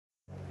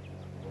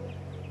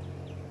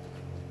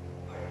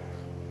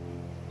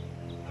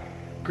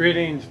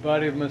Greetings,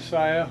 body of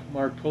Messiah.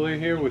 Mark Pulley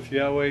here with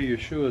Yahweh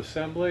Yeshua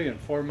Assembly in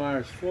Fort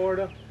Myers,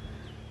 Florida,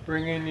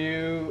 bringing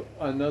you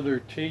another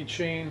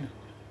teaching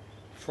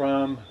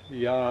from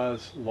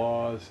Yah's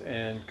laws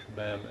and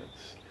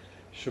commandments.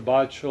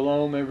 Shabbat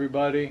Shalom,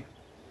 everybody.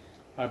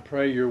 I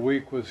pray your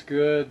week was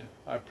good.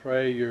 I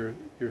pray your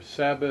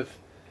Sabbath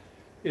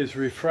is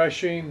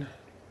refreshing.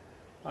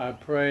 I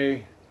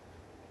pray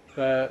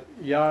that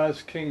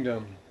Yah's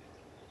kingdom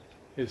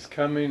is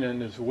coming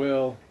and His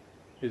will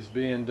is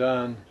being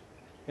done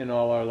in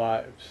all our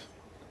lives.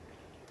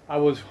 I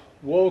was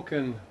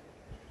woken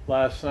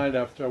last night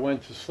after I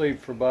went to sleep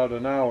for about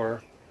an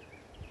hour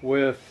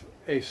with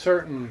a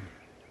certain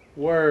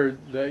word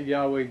that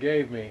Yahweh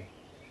gave me,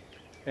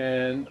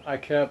 and I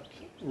kept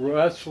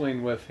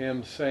wrestling with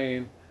Him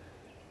saying,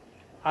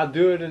 I'll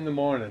do it in the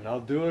morning,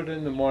 I'll do it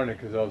in the morning,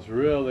 because I was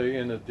really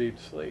in a deep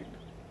sleep.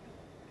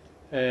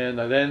 And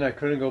then I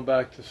couldn't go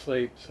back to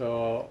sleep,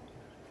 so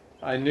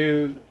I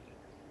knew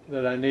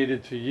that I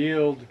needed to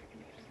yield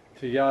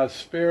to Yah's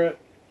Spirit,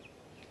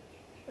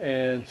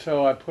 and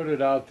so I put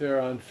it out there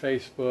on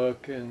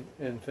Facebook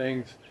and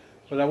things.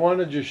 But I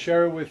wanted to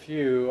share it with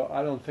you.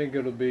 I don't think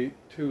it'll be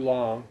too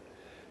long.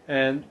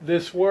 And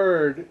this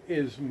word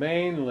is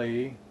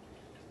mainly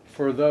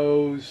for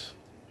those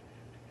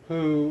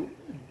who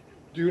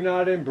do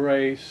not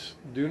embrace,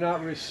 do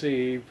not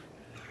receive,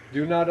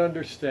 do not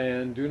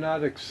understand, do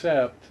not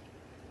accept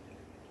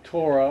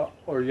Torah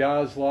or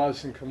Yah's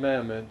laws and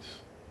commandments.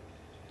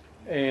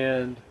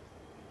 And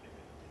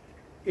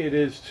it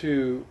is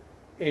to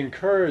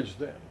encourage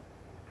them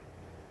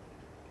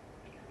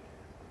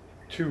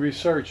to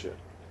research it.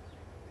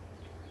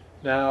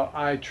 Now,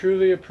 I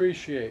truly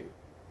appreciate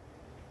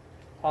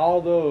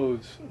all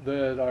those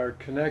that are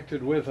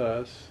connected with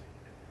us,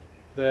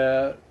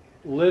 that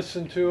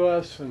listen to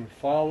us and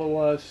follow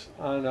us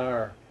on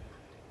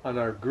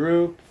our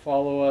group,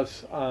 follow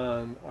us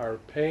on our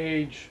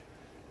page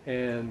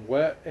and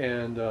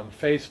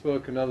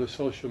Facebook and other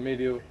social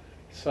media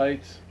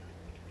sites.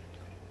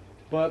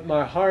 But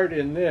my heart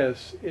in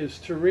this is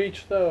to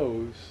reach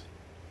those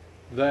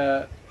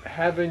that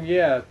haven't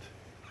yet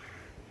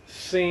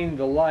seen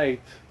the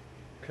light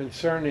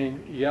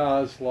concerning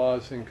Yah's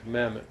laws and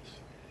commandments.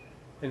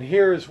 And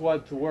here is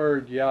what the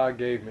word Yah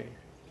gave me.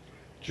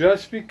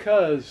 Just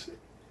because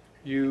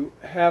you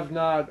have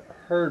not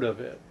heard of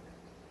it,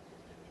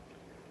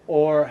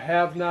 or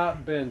have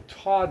not been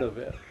taught of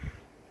it,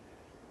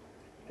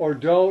 or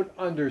don't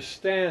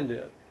understand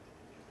it,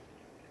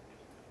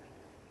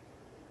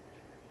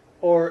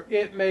 or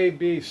it may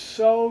be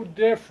so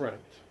different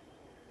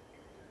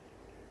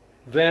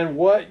than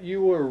what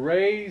you were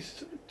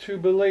raised to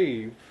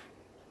believe,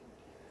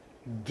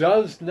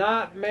 does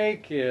not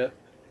make it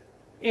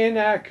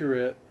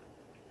inaccurate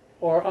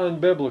or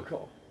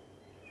unbiblical.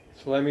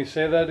 So let me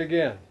say that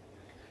again.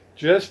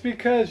 Just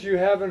because you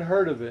haven't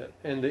heard of it,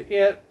 and the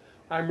it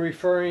I'm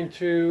referring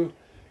to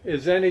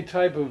is any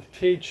type of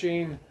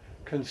teaching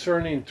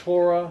concerning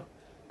Torah,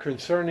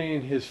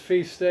 concerning His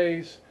feast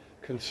days,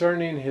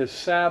 concerning His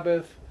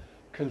Sabbath,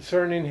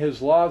 concerning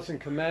His laws and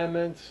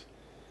commandments,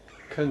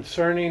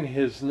 concerning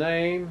His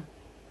name.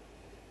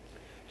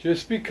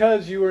 Just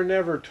because you were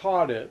never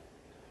taught it,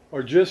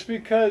 or just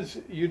because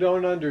you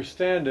don't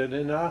understand it,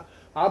 and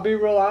I'll be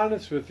real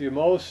honest with you,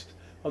 most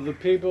of the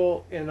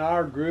people in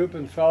our group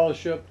and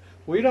fellowship,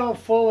 we don't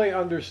fully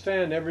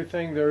understand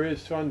everything there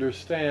is to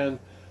understand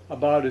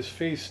about His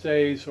feast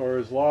days or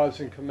His laws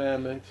and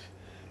commandments,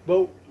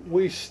 but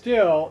we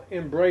still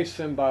embrace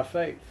them by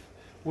faith.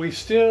 We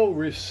still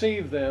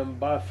receive them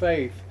by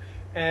faith,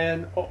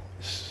 and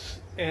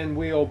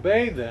we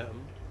obey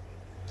them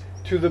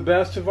to the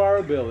best of our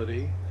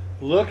ability,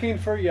 looking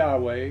for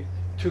Yahweh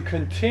to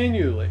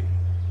continually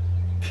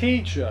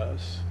teach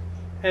us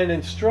and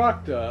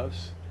instruct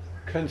us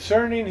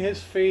concerning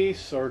His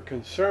feasts, or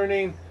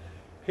concerning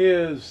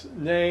His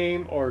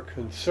name, or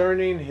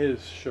concerning His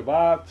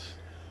Shabbats,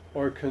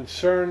 or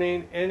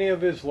concerning any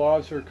of His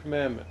laws or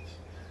commandments.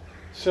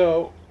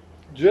 So,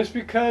 just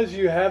because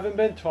you haven't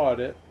been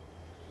taught it,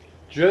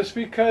 just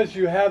because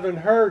you haven't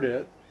heard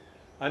it,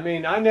 I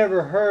mean, I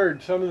never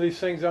heard some of these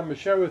things I'm going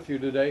to share with you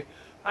today.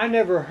 I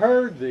never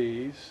heard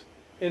these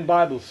in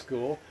Bible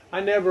school. I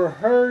never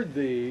heard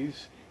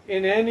these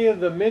in any of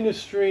the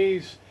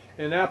ministries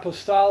in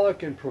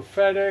apostolic and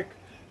prophetic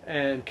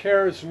and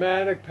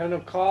charismatic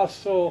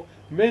Pentecostal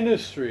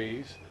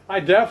ministries. I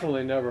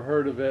definitely never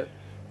heard of it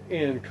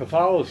in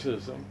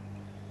Catholicism.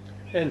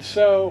 And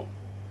so,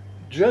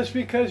 just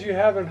because you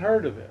haven't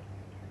heard of it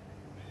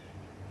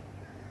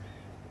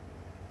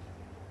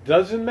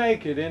doesn't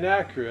make it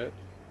inaccurate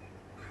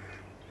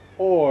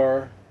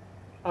or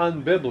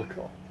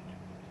unbiblical.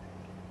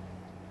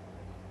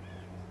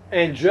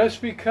 And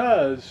just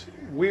because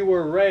we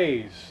were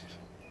raised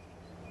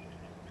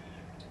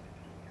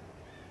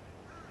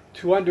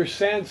to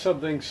understand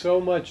something so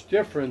much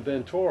different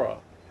than Torah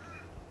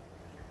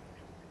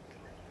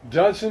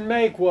doesn't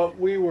make what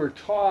we were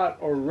taught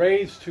or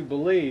raised to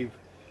believe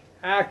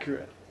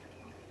accurate.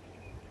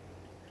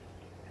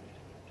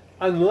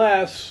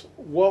 Unless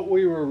what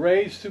we were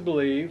raised to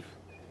believe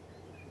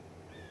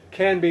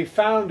can be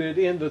founded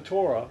in the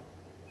Torah,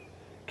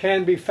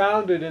 can be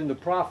founded in the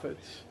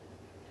prophets,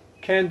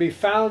 can be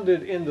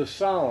founded in the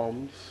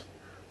Psalms,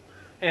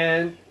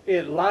 and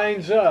it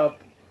lines up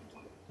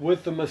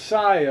with the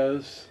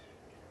Messiah's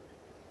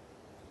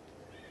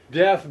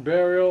death,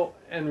 burial,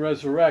 and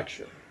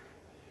resurrection.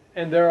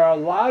 And there are a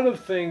lot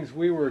of things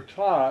we were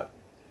taught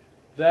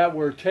that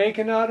were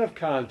taken out of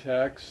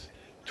context,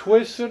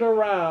 twisted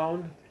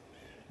around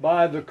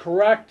by the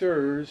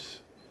correctors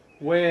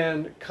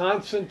when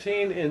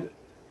Constantine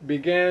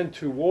began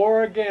to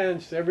war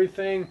against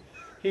everything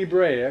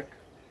Hebraic,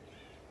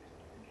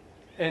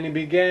 and he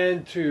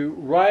began to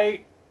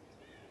write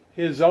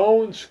his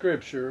own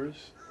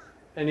scriptures,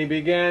 and he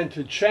began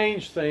to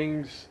change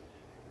things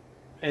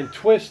and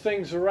twist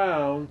things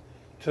around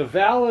to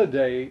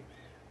validate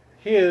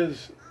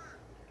his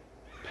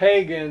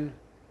pagan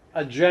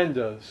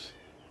agendas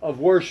of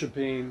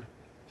worshiping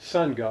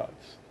sun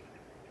gods.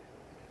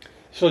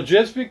 So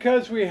just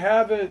because we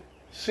haven't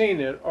seen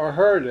it or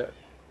heard it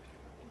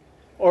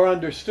or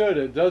understood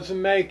it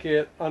doesn't make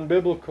it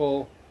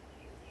unbiblical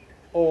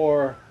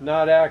or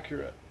not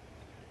accurate.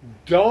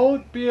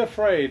 Don't be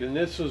afraid, and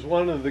this is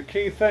one of the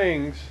key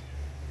things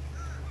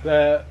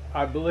that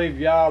I believe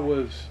Yah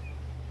was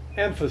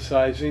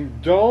emphasizing.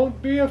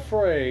 Don't be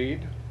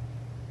afraid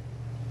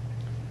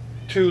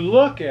to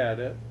look at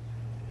it,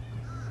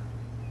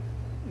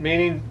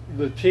 meaning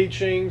the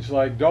teachings,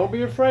 like don't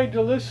be afraid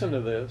to listen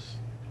to this.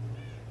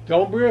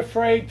 Don't be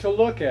afraid to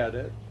look at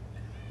it.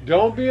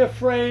 Don't be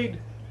afraid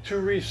to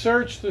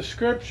research the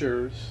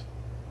scriptures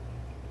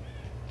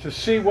to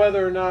see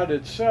whether or not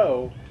it's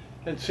so.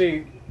 And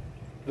see,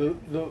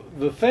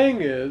 the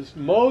thing is,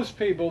 most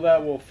people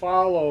that will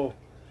follow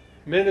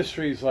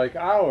ministries like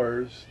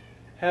ours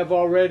have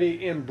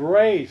already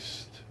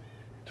embraced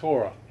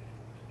Torah,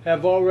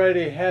 have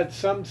already had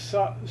some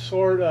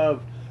sort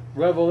of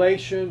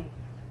revelation,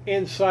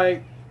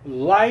 insight,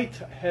 light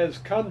has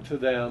come to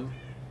them,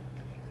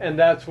 and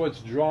that's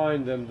what's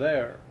drawing them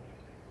there.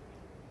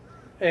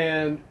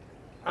 And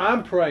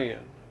I'm praying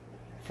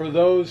for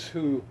those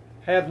who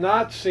have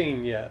not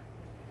seen yet,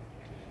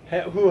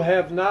 who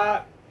have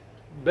not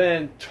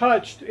been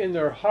touched in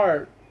their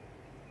heart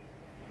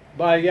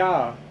by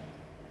Yah,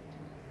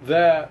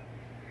 that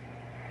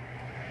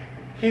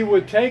He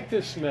would take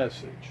this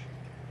message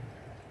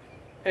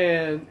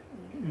and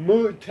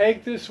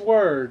take this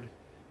word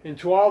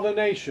into all the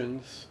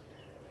nations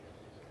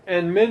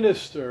and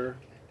minister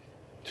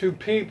to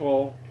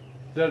people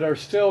that are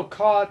still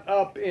caught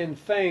up in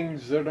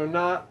things that are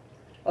not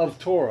of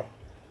Torah,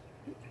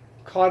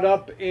 caught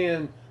up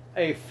in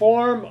a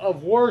form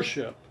of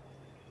worship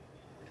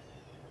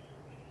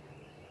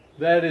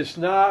that is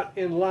not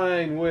in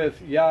line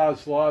with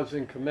Yah's laws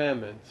and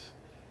commandments,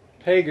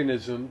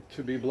 paganism,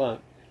 to be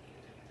blunt.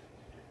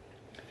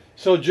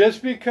 So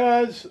just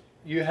because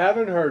you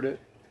haven't heard it,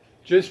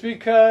 just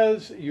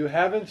because you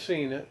haven't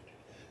seen it,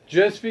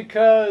 just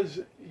because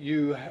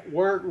you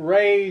weren't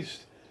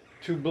raised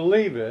to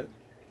believe it,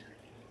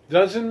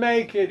 doesn't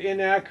make it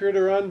inaccurate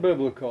or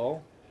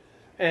unbiblical.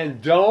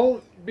 And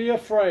don't be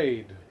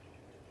afraid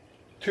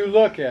to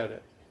look at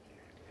it,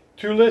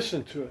 to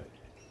listen to it,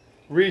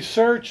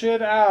 research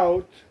it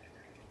out,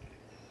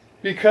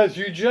 because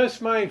you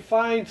just might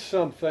find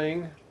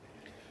something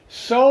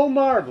so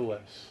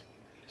marvelous,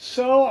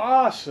 so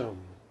awesome,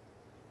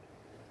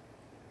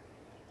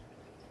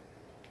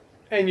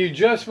 and you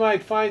just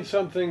might find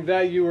something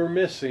that you were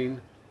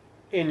missing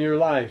in your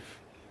life.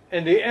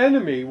 And the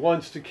enemy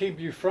wants to keep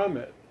you from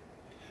it.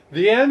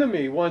 The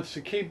enemy wants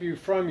to keep you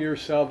from your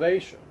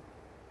salvation.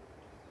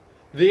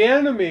 The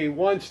enemy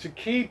wants to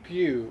keep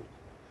you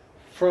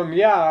from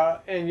Yah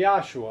and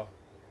Yahshua.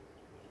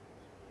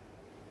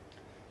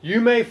 You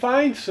may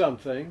find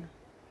something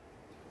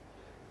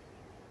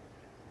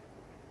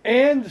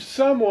and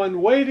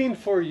someone waiting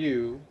for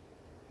you.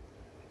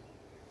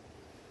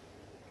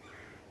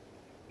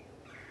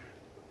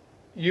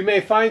 You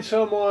may find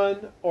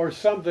someone or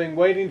something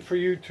waiting for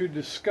you to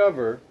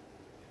discover,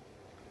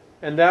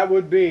 and that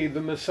would be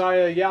the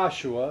Messiah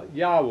Yahshua,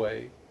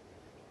 Yahweh,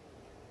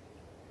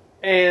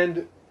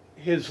 and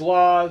His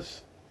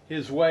laws,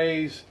 His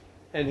ways,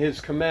 and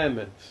His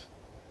commandments.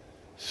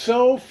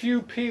 So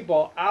few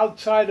people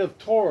outside of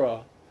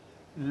Torah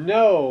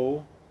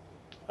know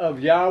of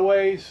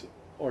Yahweh's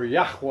or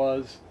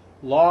Yahweh's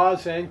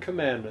laws and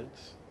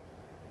commandments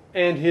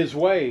and His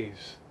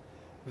ways.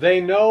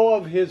 They know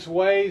of His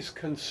ways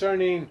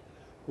concerning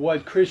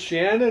what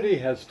Christianity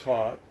has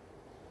taught,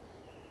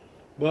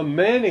 but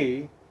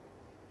many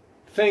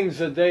things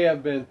that they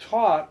have been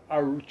taught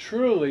are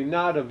truly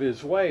not of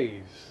His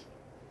ways.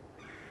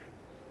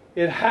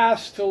 It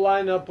has to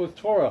line up with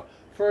Torah.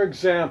 For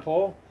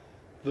example,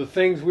 the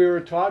things we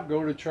were taught,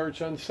 go to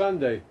church on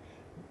Sunday.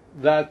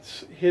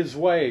 That's His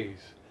ways.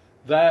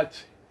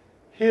 That's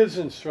His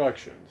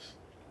instructions,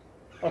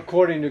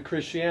 according to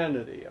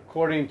Christianity,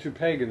 according to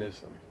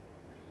paganism.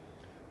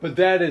 But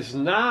that is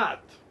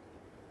not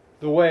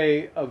the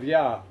way of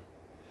Yah.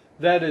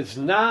 That is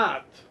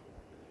not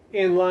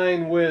in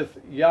line with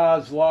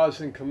Yah's laws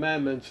and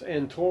commandments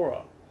and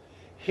Torah.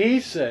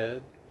 He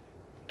said,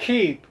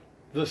 keep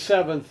the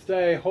seventh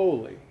day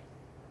holy.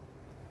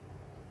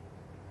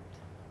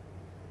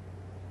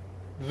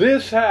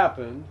 This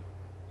happened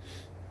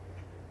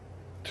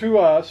to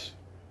us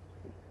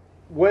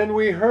when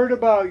we heard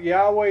about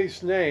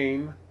Yahweh's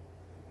name,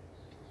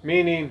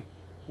 meaning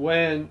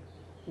when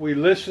we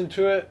listened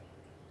to it,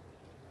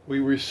 we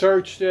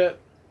researched it,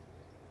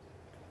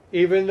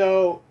 even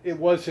though it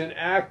wasn't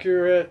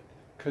accurate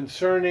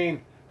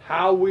concerning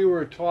how we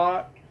were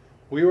taught.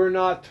 We were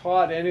not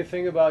taught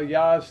anything about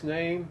Yah's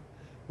name.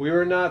 We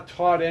were not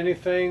taught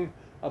anything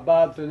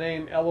about the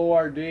name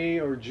L-O-R-D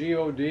or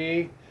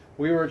G-O-D.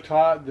 We were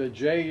taught that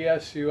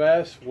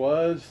J-E-S-U-S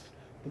was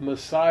the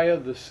Messiah,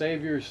 the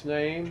Savior's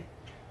name.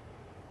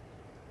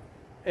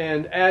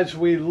 And as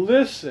we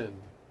listened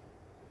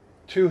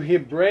to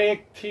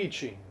Hebraic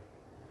teaching,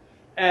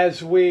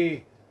 as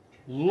we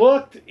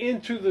looked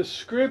into the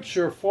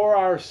Scripture for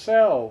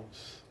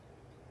ourselves,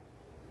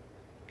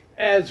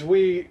 as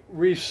we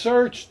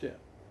researched it,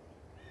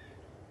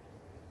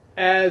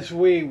 as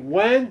we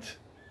went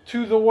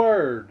to the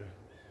Word,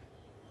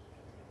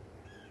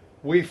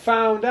 we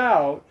found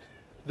out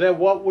that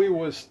what we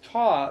was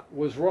taught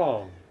was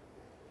wrong.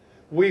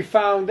 We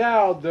found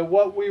out that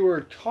what we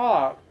were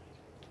taught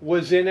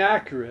was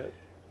inaccurate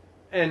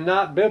and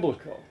not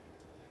biblical.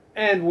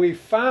 And we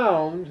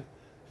found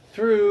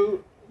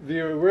through the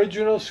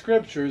original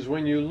scriptures,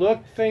 when you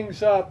look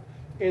things up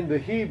in the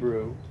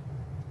Hebrew,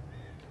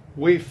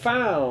 we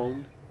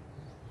found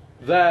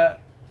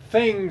that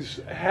things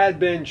had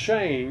been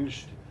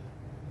changed,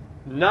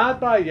 not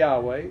by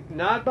Yahweh,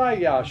 not by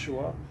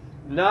Yahshua,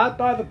 not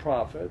by the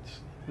prophets,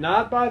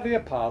 not by the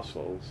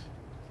apostles,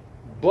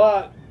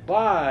 but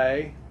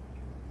by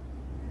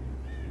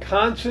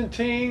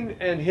Constantine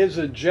and his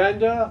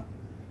agenda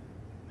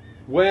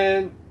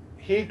when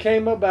he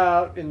came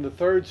about in the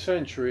 3rd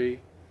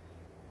century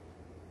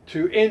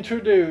to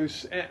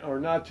introduce, or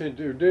not to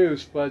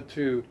introduce, but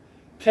to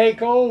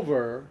take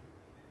over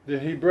the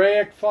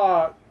Hebraic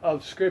thought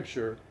of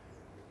Scripture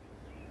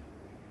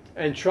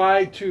and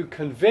try to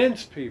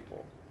convince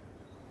people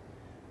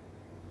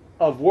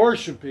of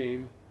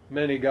worshiping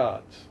many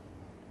gods.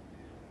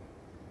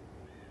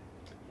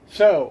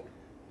 So,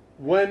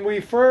 when we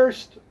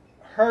first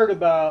heard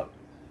about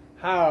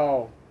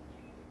how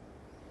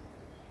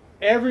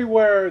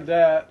everywhere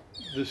that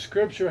the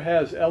Scripture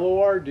has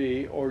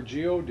L-O-R-D or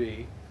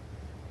G-O-D,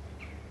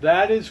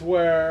 that is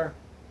where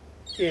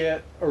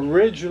it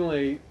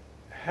originally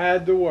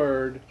had the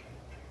word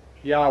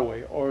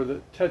Yahweh, or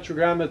the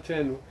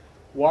Tetragrammaton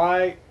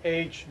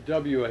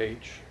YHWH.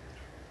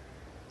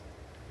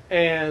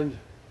 And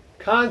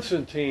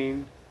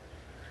Constantine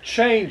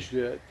changed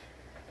it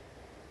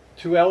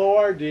to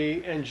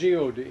L-O-R-D and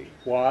G-O-D.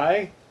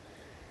 Why?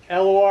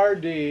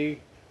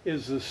 L-O-R-D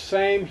is the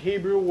same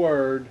Hebrew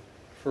word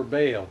for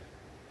Baal,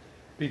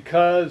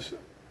 because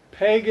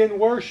pagan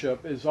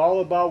worship is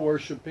all about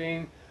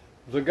worshiping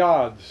the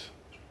gods,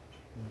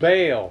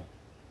 Baal.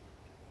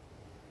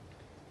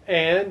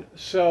 And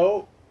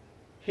so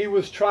he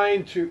was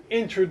trying to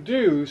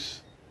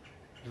introduce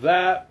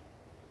that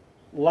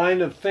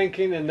line of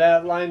thinking and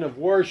that line of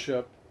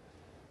worship,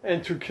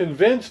 and to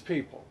convince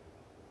people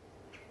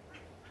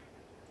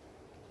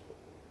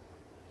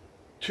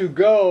to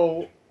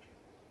go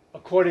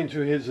according to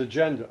his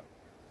agenda.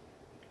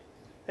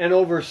 And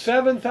over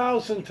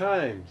 7,000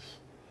 times,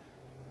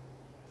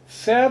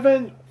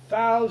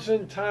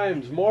 7,000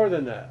 times more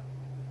than that,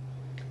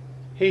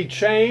 he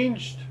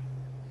changed,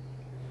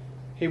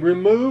 he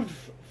removed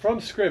from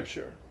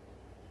Scripture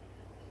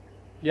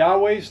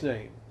Yahweh's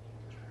name,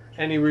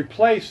 and he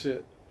replaced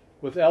it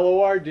with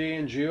L-O-R-D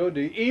and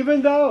G-O-D,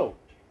 even though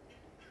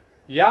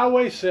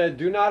Yahweh said,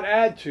 do not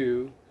add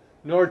to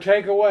nor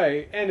take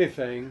away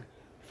anything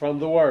from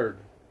the Word.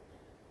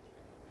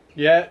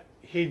 Yet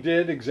he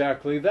did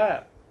exactly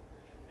that.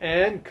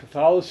 And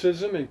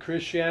Catholicism and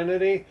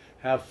Christianity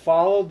have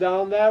followed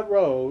down that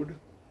road.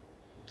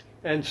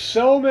 And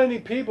so many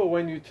people,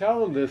 when you tell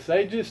them this,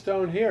 they just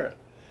don't hear it.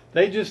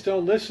 They just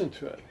don't listen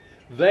to it.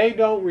 They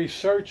don't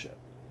research it.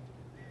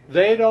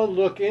 They don't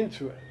look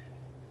into it.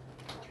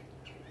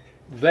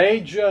 They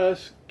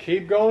just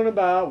keep going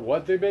about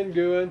what they've been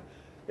doing,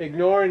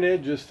 ignoring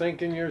it, just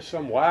thinking you're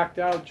some whacked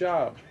out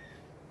job.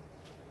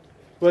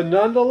 But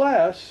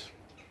nonetheless,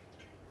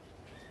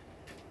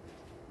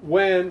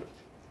 when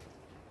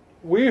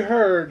we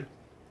heard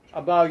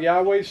about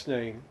Yahweh's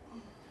name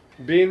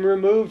being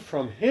removed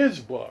from his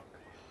book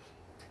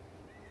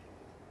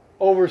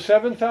over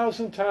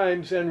 7,000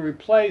 times and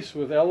replaced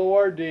with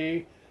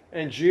L-O-R-D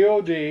and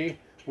G-O-D,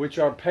 which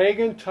are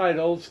pagan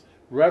titles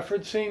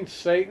referencing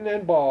Satan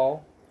and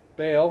Baal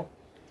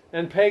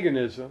and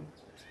paganism,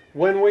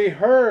 when we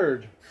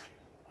heard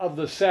of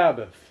the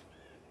Sabbath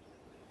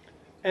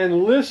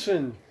and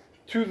listened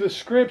to the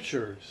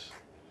Scriptures,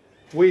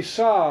 we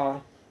saw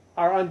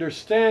our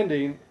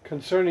understanding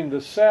concerning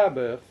the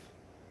Sabbath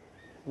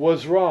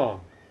was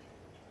wrong,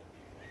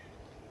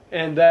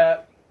 and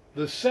that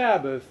the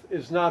Sabbath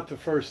is not the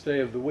first day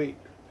of the week.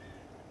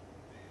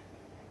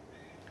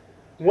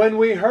 When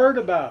we heard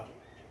about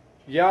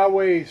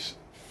Yahweh's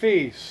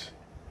feasts,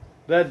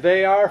 that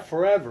they are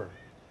forever.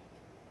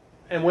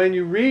 And when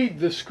you read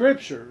the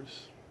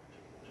scriptures,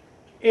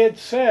 it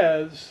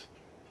says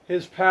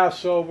his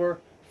Passover,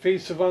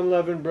 Feast of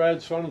Unleavened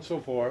Bread, so on and so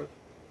forth,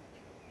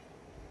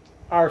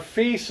 are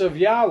feasts of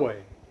Yahweh,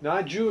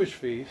 not Jewish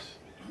feasts,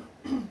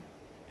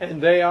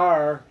 and they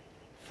are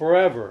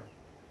forever.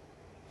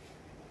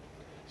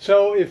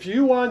 So if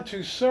you want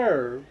to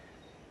serve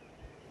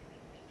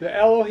the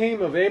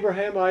Elohim of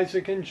Abraham,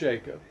 Isaac, and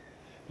Jacob,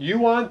 you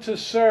want to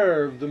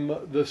serve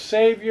the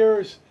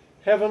Savior's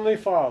Heavenly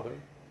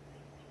Father,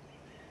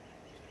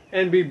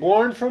 and be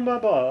born from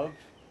above,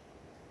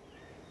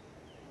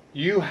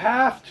 you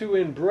have to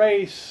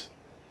embrace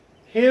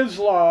His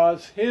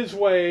laws, His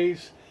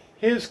ways,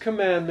 His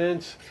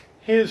commandments,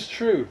 His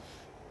truth.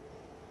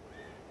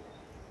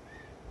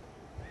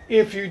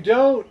 If you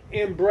don't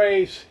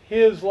embrace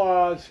His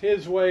laws,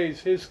 His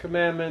ways, His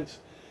commandments,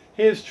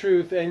 His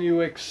truth, and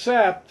you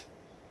accept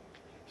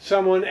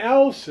someone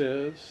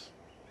else's,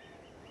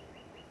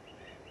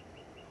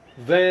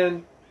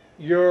 then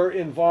you're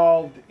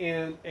involved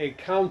in a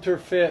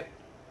counterfeit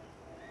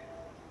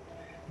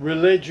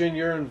religion,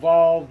 you're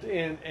involved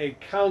in a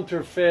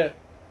counterfeit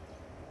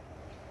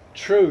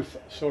truth,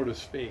 so to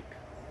speak.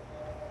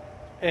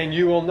 And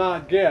you will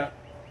not get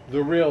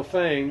the real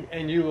thing,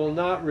 and you will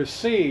not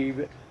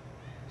receive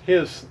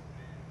His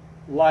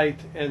light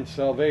and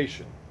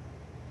salvation.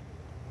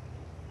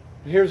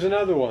 Here's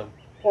another one.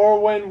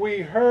 Or when we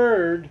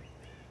heard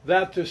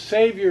that the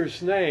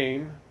Savior's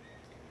name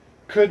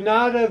could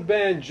not have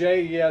been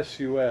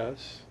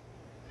Jesus,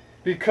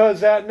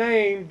 because that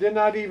name did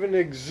not even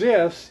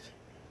exist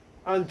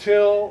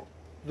until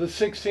the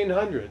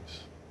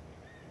 1600s.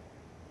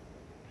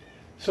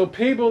 So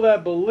people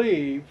that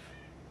believe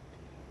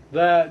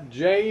that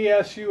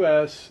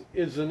Jesus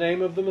is the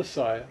name of the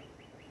Messiah,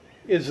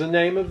 is the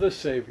name of the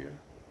Savior,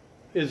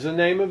 is the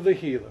name of the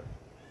healer,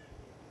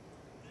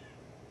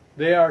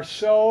 they are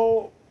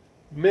so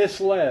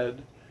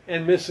misled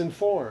and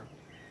misinformed.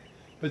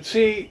 But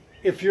see,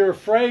 if you're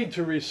afraid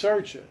to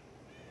research it,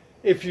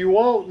 if you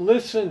won't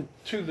listen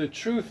to the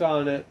truth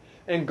on it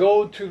and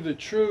go to the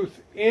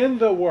truth in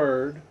the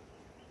Word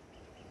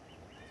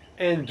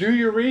and do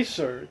your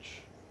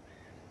research,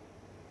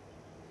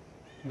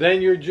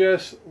 then you're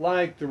just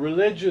like the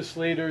religious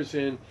leaders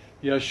in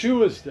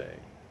Yeshua's day,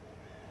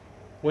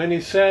 when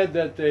he said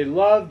that they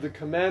loved the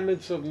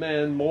commandments of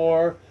men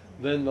more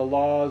than the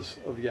laws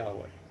of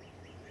Yahweh.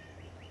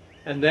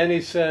 And then he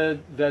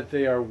said that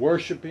they are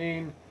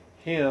worshiping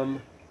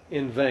Him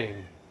in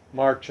vain.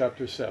 Mark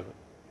chapter 7.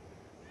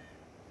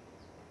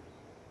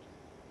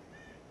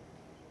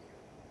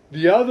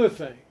 The other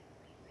thing,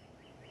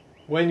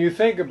 when you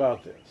think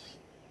about this,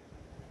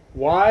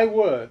 why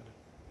would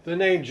the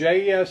name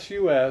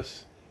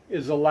Jesus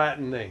is a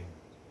Latin name?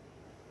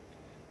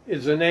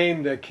 Is a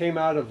name that came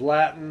out of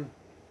Latin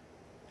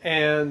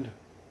and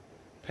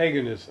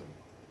paganism.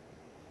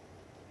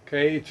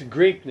 Okay, it's a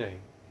Greek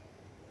name.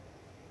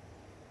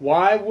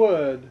 Why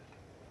would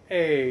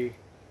a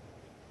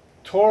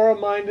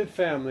Torah-minded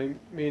family,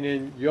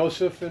 meaning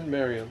Joseph and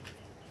Miriam,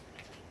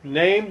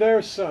 name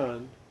their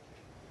son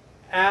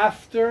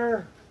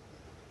after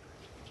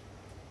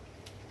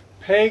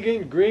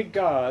pagan Greek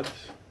gods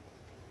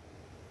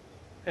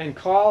and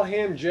call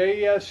him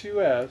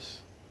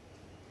Jesus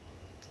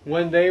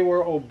when they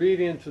were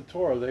obedient to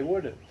Torah? They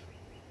wouldn't.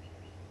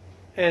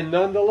 And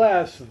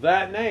nonetheless,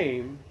 that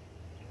name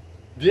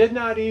did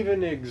not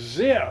even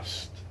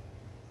exist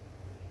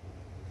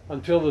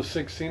until the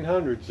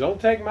 1600s.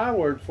 Don't take my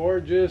word for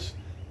it. Just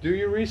do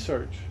your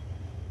research.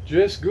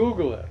 Just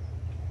Google it.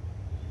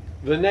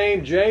 The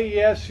name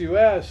Jesus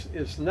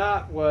is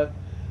not what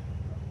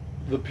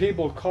the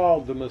people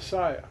called the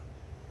Messiah,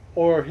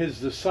 or His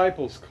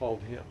disciples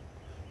called Him,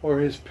 or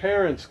His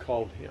parents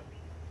called Him.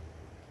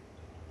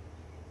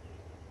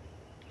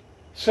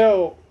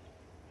 So,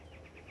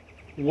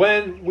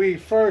 when we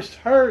first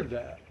heard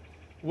that,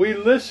 we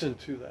listened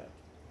to that.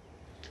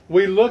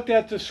 We looked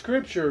at the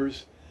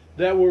scriptures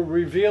that were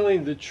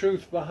revealing the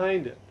truth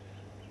behind it.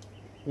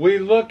 We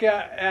look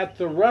at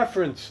the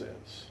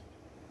references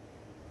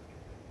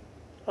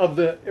of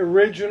the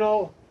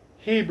original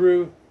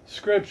Hebrew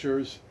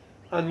scriptures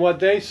on what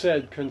they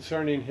said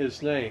concerning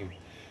His name.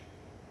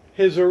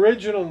 His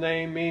original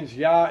name means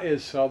Yah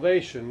is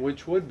salvation,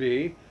 which would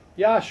be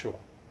Yahshua.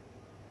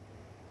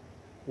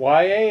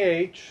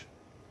 Y-A-H-S-H-U-A.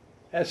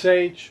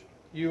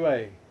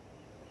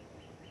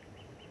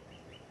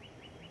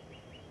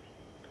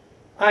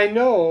 I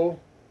know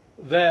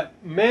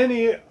that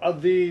many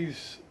of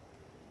these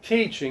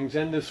teachings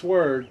and this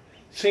word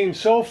seem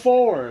so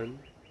foreign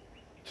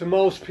to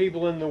most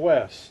people in the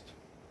West.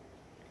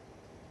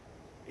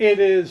 It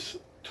is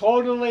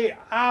totally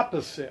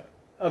opposite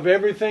of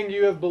everything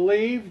you have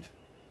believed,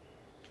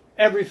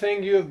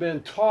 everything you have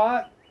been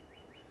taught,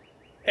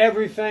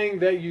 everything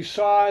that you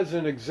saw as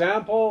an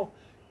example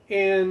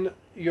in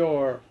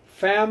your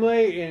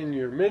family, in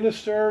your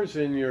ministers,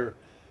 in your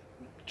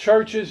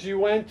churches you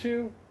went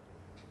to.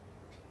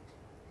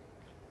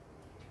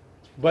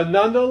 But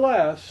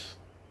nonetheless,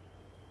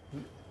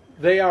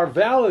 they are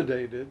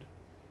validated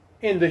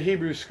in the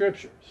Hebrew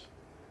Scriptures.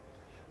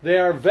 They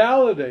are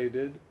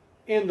validated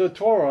in the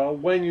Torah.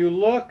 When you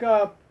look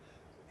up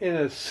in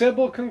a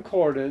Sybil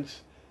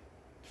Concordance,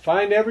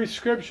 find every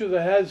scripture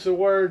that has the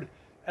word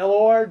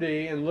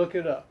L-O-R-D and look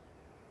it up.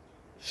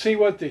 See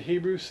what the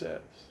Hebrew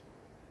says.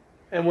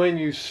 And when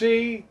you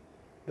see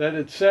that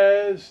it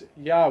says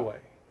Yahweh,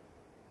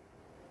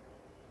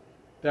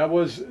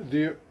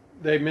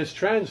 they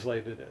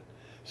mistranslated it.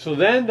 So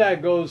then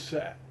that goes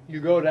to, you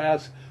go to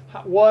ask,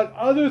 what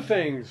other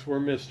things were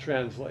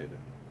mistranslated?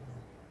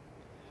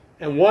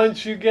 And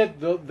once you get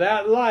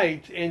that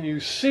light and you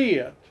see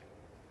it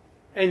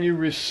and you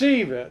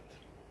receive it,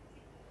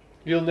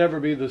 you'll never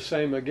be the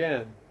same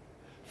again.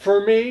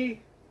 For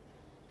me,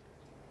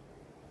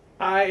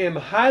 I am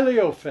highly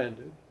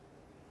offended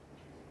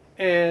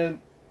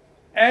and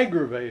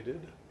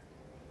aggravated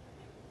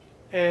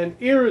and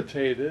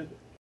irritated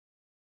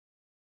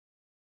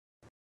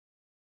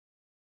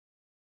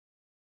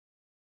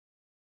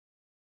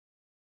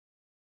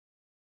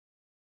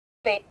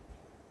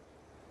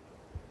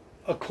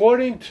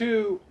according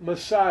to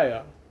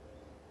Messiah,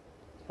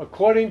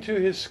 according to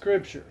his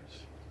scriptures.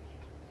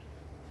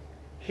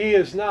 He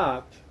is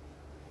not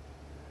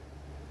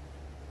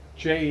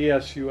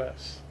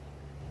Jesus.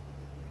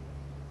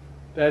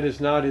 That is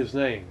not his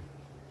name.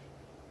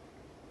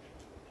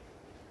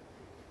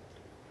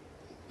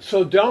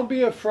 So don't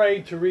be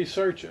afraid to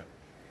research it.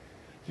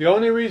 The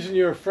only reason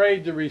you're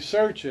afraid to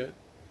research it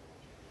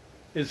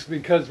is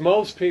because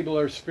most people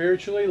are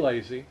spiritually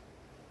lazy.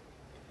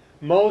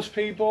 Most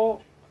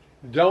people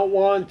don't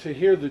want to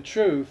hear the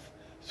truth,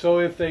 so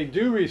if they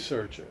do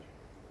research it,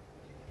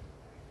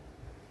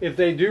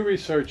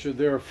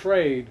 they're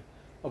afraid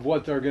of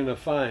what they're going to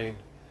find.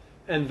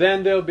 And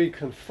then they'll be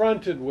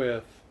confronted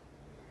with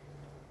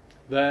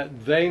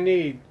that they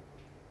need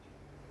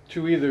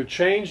to either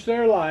change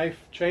their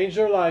life, change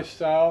their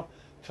lifestyle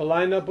to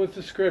line up with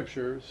the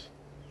scriptures,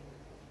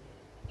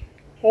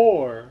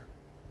 or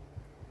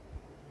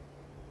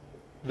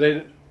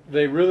they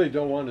really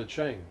don't want to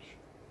change.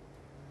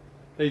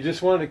 They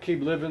just want to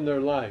keep living their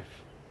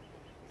life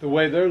the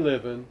way they're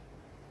living.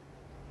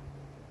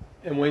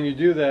 And when you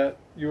do that,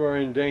 you are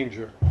in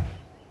danger.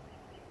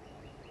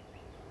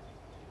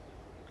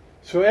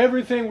 So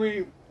everything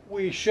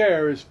we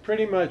share is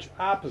pretty much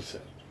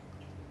opposite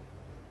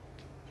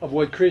of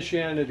what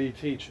Christianity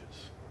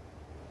teaches.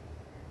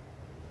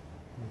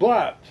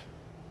 But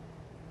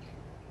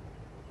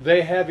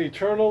they have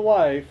eternal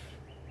life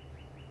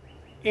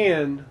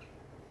in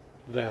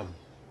them.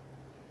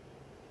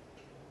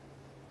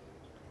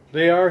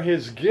 They are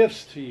his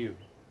gifts to you.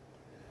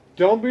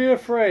 Don't be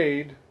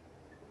afraid.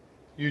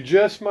 You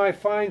just might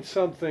find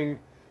something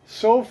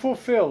so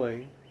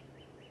fulfilling,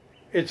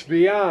 it's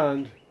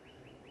beyond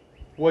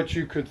what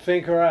you could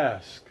think or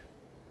ask.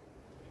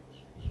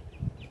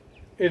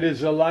 It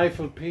is a life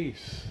of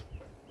peace.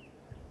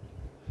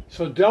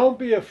 So don't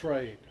be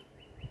afraid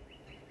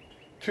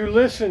to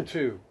listen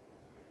to.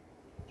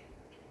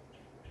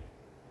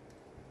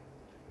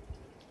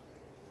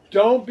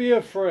 Don't be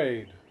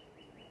afraid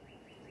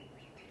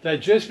that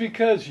just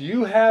because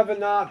you have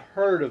not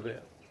heard of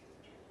it,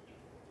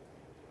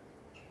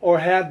 or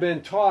have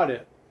been taught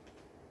it,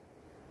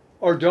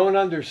 or don't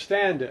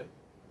understand it,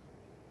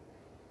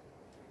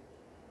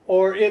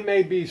 or it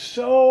may be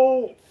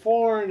so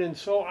foreign and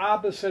so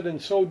opposite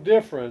and so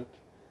different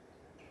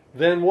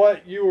than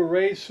what you were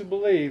raised to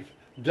believe,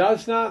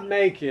 does not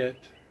make it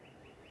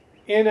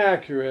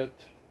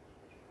inaccurate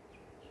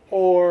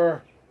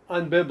or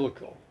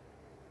unbiblical.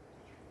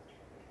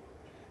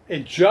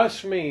 It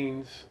just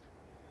means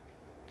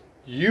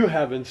you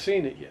haven't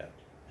seen it yet.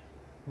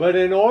 But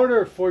in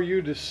order for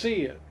you to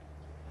see it,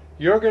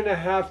 you're going to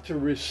have to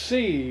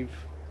receive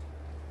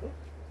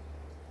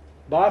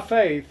by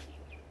faith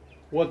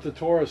what the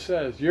Torah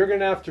says. You're going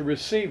to have to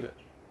receive it.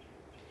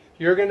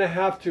 You're going to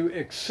have to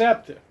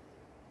accept it.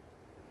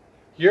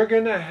 You're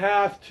going to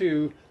have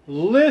to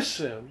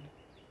listen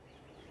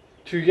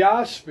to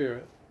Yah's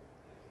Spirit.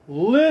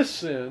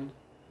 Listen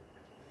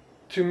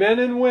to men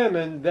and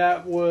women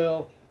that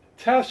will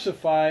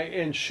testify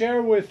and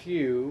share with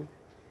you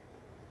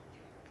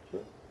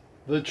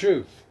the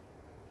truth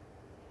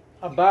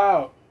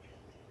about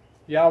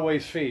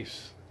Yahweh's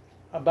feasts,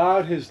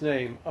 about his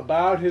name,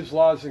 about his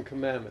laws and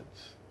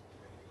commandments,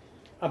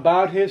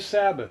 about his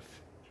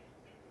Sabbath,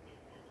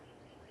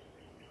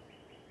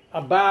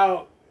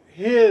 about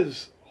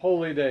his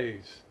holy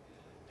days,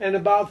 and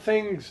about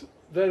things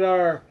that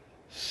are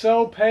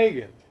so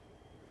pagan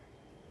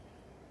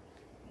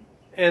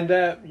and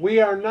that we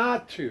are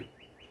not to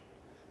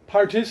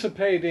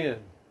participate in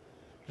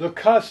the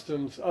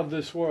customs of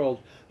this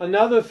world.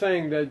 Another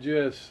thing that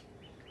just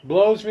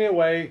blows me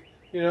away,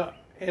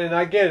 and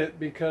I get it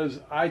because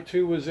I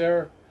too was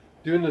there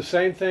doing the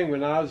same thing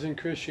when I was in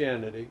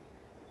Christianity.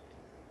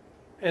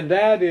 And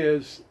that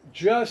is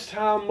just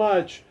how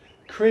much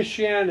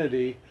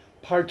Christianity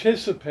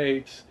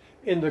participates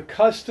in the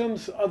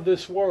customs of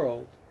this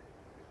world,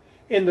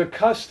 in the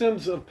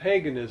customs of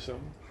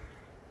paganism.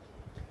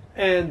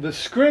 And the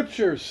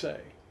scriptures say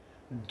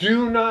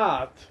do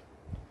not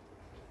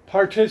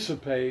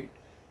participate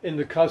in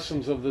the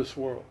customs of this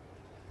world.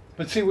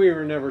 But see, we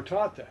were never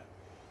taught that.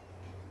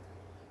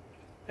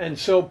 And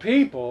so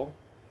people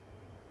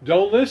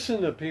don't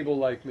listen to people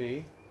like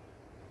me.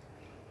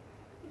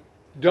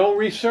 Don't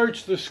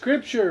research the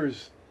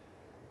scriptures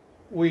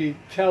we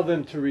tell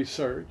them to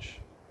research.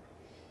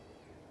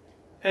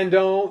 And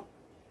don't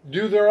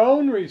do their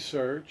own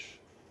research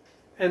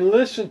and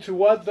listen to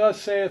what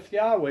thus saith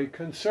Yahweh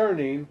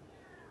concerning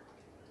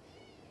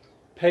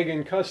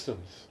pagan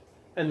customs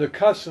and the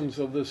customs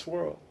of this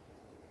world.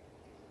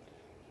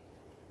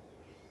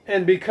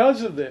 And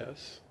because of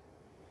this,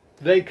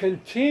 they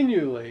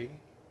continually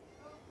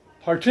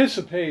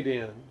participate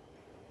in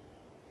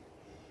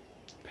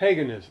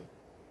paganism.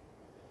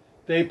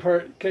 They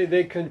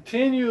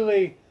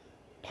continually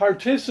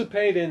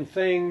participate in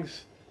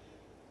things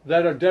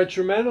that are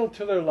detrimental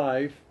to their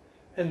life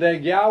and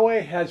that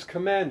Yahweh has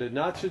commanded,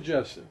 not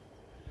suggested,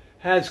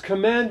 has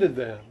commanded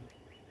them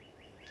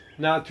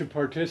not to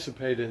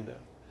participate in them.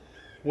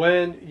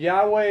 When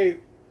Yahweh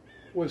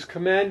was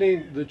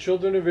commanding the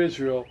children of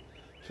Israel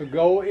to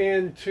go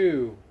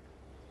into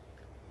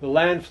the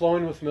land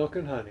flowing with milk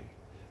and honey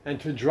and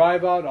to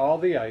drive out all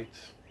the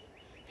ites,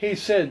 he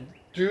said,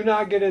 do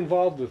not get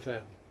involved with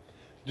them.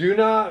 Do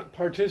not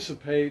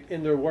participate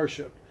in their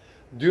worship.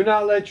 Do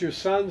not let your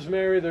sons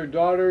marry their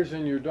daughters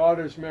and your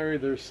daughters marry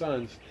their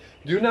sons.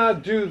 Do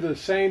not do the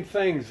same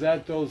things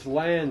that those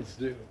lands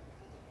do.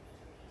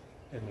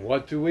 And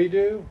what do we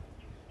do?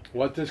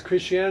 What does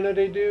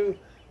Christianity do?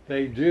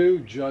 They do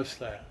just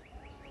that.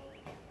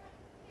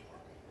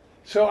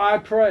 So I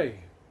pray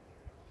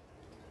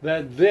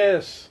that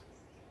this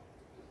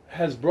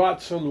has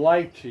brought some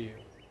light to you.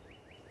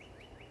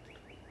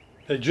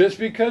 That just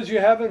because you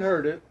haven't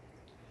heard it,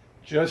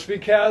 just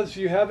because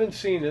you haven't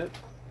seen it,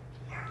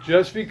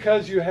 just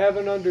because you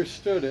haven't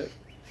understood it,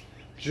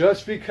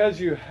 just because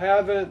you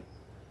haven't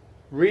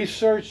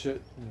researched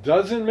it,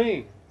 doesn't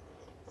mean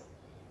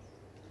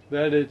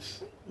that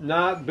it's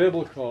not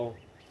biblical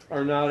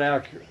or not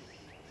accurate.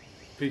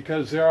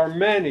 Because there are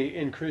many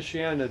in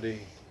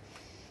Christianity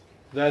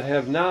that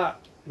have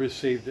not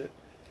received it,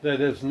 that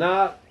has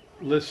not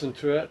listened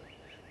to it.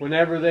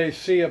 Whenever they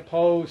see a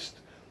post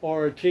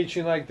or a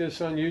teaching like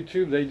this on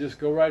YouTube, they just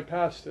go right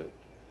past it.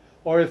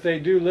 Or if they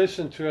do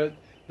listen to it,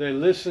 they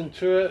listen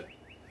to it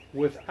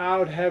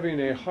without having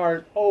a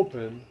heart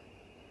open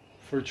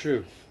for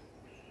truth.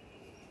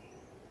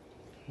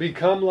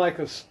 Become like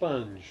a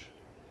sponge.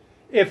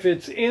 If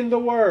it's in the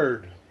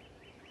Word,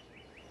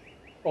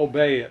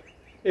 obey it.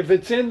 If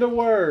it's in the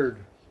Word,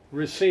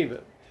 receive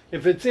it.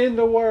 If it's in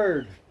the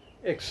Word,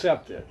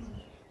 accept it.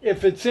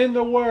 If it's in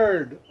the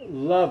Word,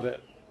 love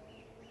it.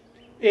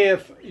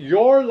 If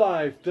your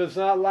life does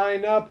not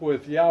line up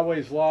with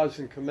Yahweh's laws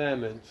and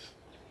commandments,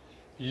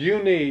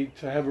 you need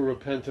to have a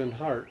repentant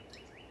heart.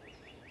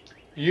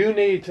 You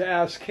need to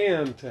ask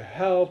Him to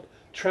help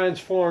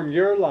transform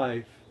your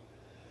life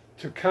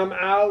to come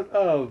out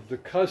of the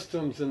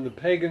customs and the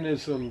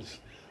paganisms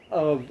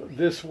of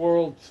this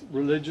world's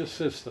religious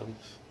systems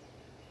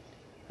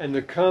and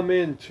to come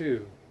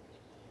into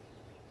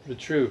the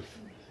truth.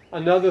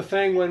 Another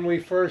thing when we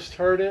first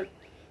heard it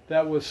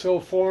that was so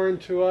foreign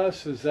to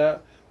us is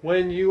that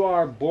when you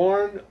are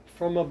born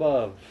from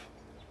above,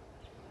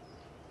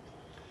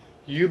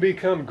 you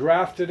become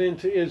grafted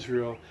into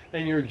Israel,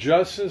 and you're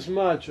just as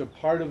much a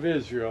part of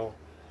Israel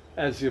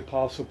as the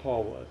Apostle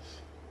Paul was.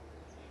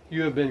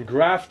 You have been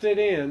grafted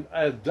in,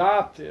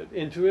 adopted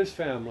into his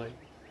family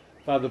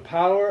by the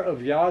power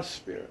of Yah's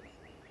Spirit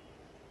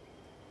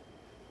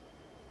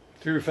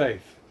through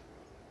faith.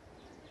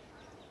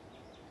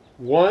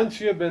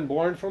 Once you have been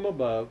born from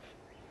above,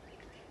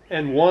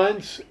 and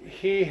once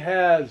He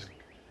has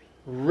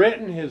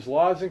written His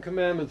laws and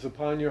commandments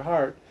upon your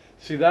heart,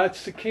 see,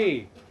 that's the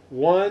key.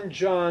 1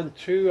 John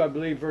 2, I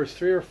believe, verse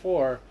 3 or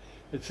 4,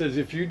 it says,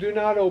 if you do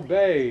not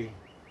obey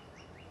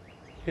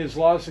His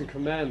laws and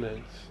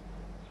commandments,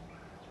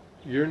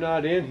 you're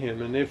not in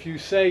Him. And if you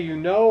say you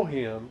know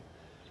Him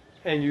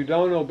and you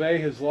don't obey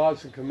His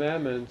laws and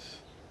commandments,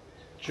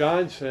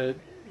 John said,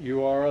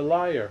 you are a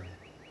liar.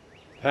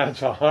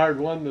 That's a hard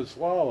one to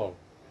swallow.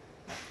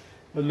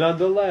 But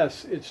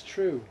nonetheless, it's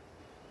true.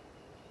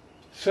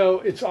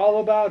 So it's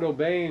all about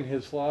obeying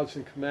His laws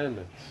and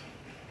commandments.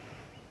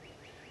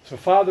 So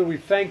Father, we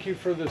thank You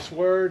for this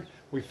word.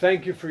 We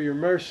thank You for Your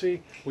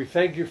mercy. We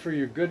thank You for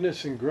Your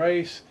goodness and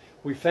grace.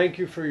 We thank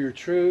You for Your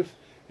truth.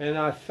 And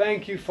I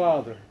thank You,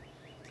 Father,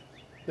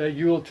 that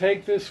You will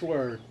take this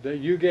word that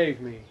You gave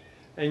me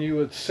and You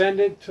would send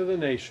it to the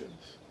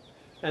nations.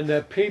 And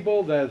that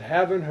people that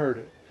haven't heard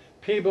it,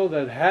 people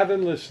that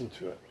haven't listened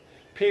to it,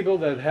 people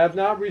that have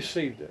not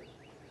received it,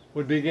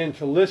 would begin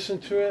to listen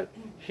to it,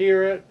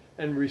 hear it,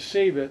 and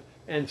receive it,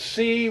 and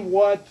see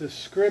what the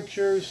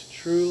Scriptures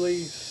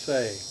truly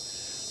say.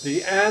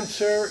 The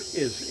answer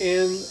is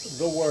in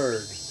the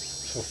Word.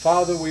 So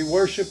Father, we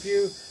worship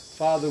You.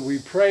 Father, we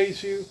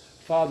praise You.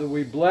 Father,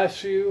 we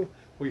bless You.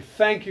 We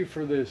thank You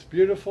for this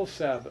beautiful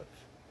Sabbath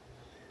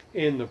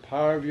in the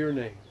power of Your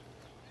name.